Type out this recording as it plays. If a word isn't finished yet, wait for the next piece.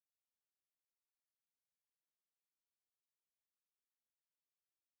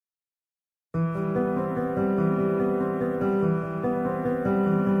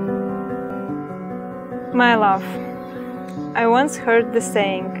My love, I once heard the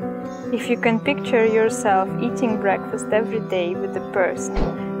saying, if you can picture yourself eating breakfast every day with a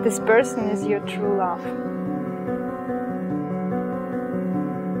person, this person is your true love.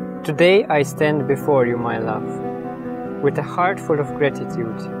 Today I stand before you, my love, with a heart full of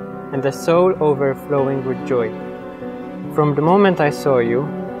gratitude and a soul overflowing with joy. From the moment I saw you,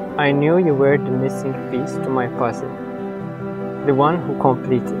 I knew you were the missing piece to my puzzle, the one who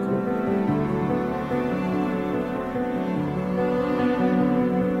completed me.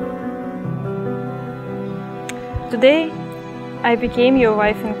 Today, I became your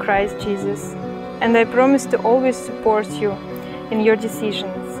wife in Christ Jesus, and I promise to always support you in your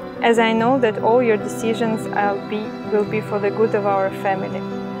decisions, as I know that all your decisions will be for the good of our family.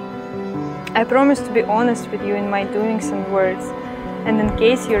 I promise to be honest with you in my doings and words, and in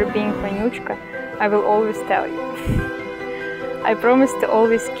case you're being panyuchka, I will always tell you. I promise to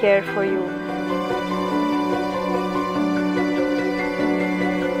always care for you.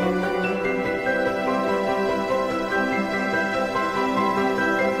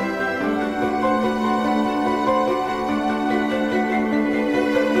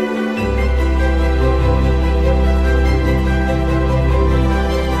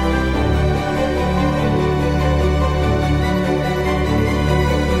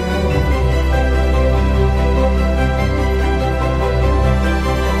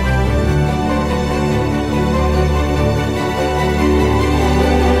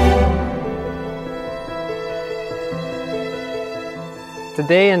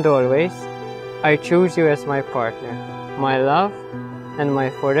 Today and always, I choose you as my partner, my love, and my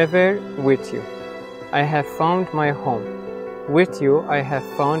forever with you. I have found my home. With you I have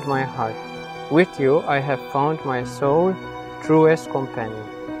found my heart. With you I have found my soul, truest companion.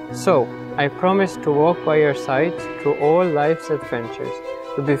 So, I promise to walk by your side through all life's adventures,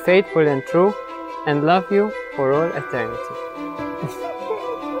 to be faithful and true, and love you for all eternity.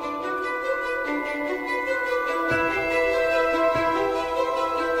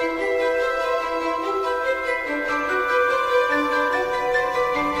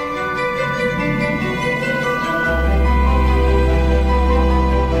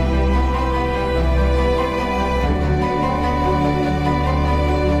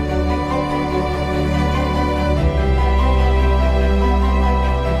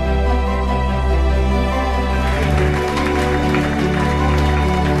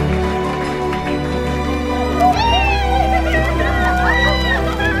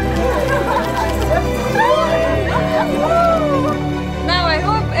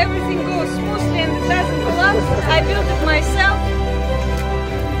 I built it myself.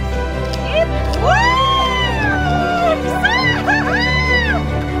 It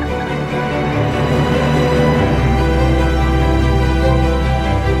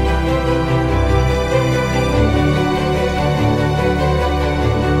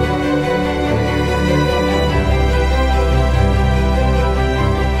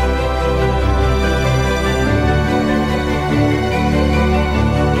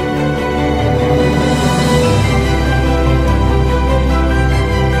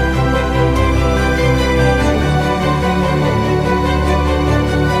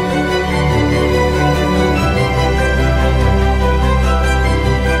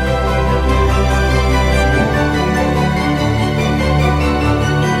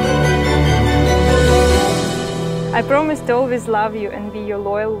I promise to always love you and be your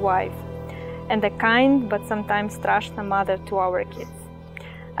loyal wife, and a kind but sometimes strashna mother to our kids.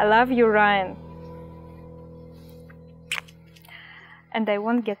 I love you, Ryan, and I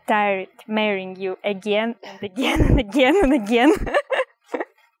won't get tired marrying you again and again and again and again.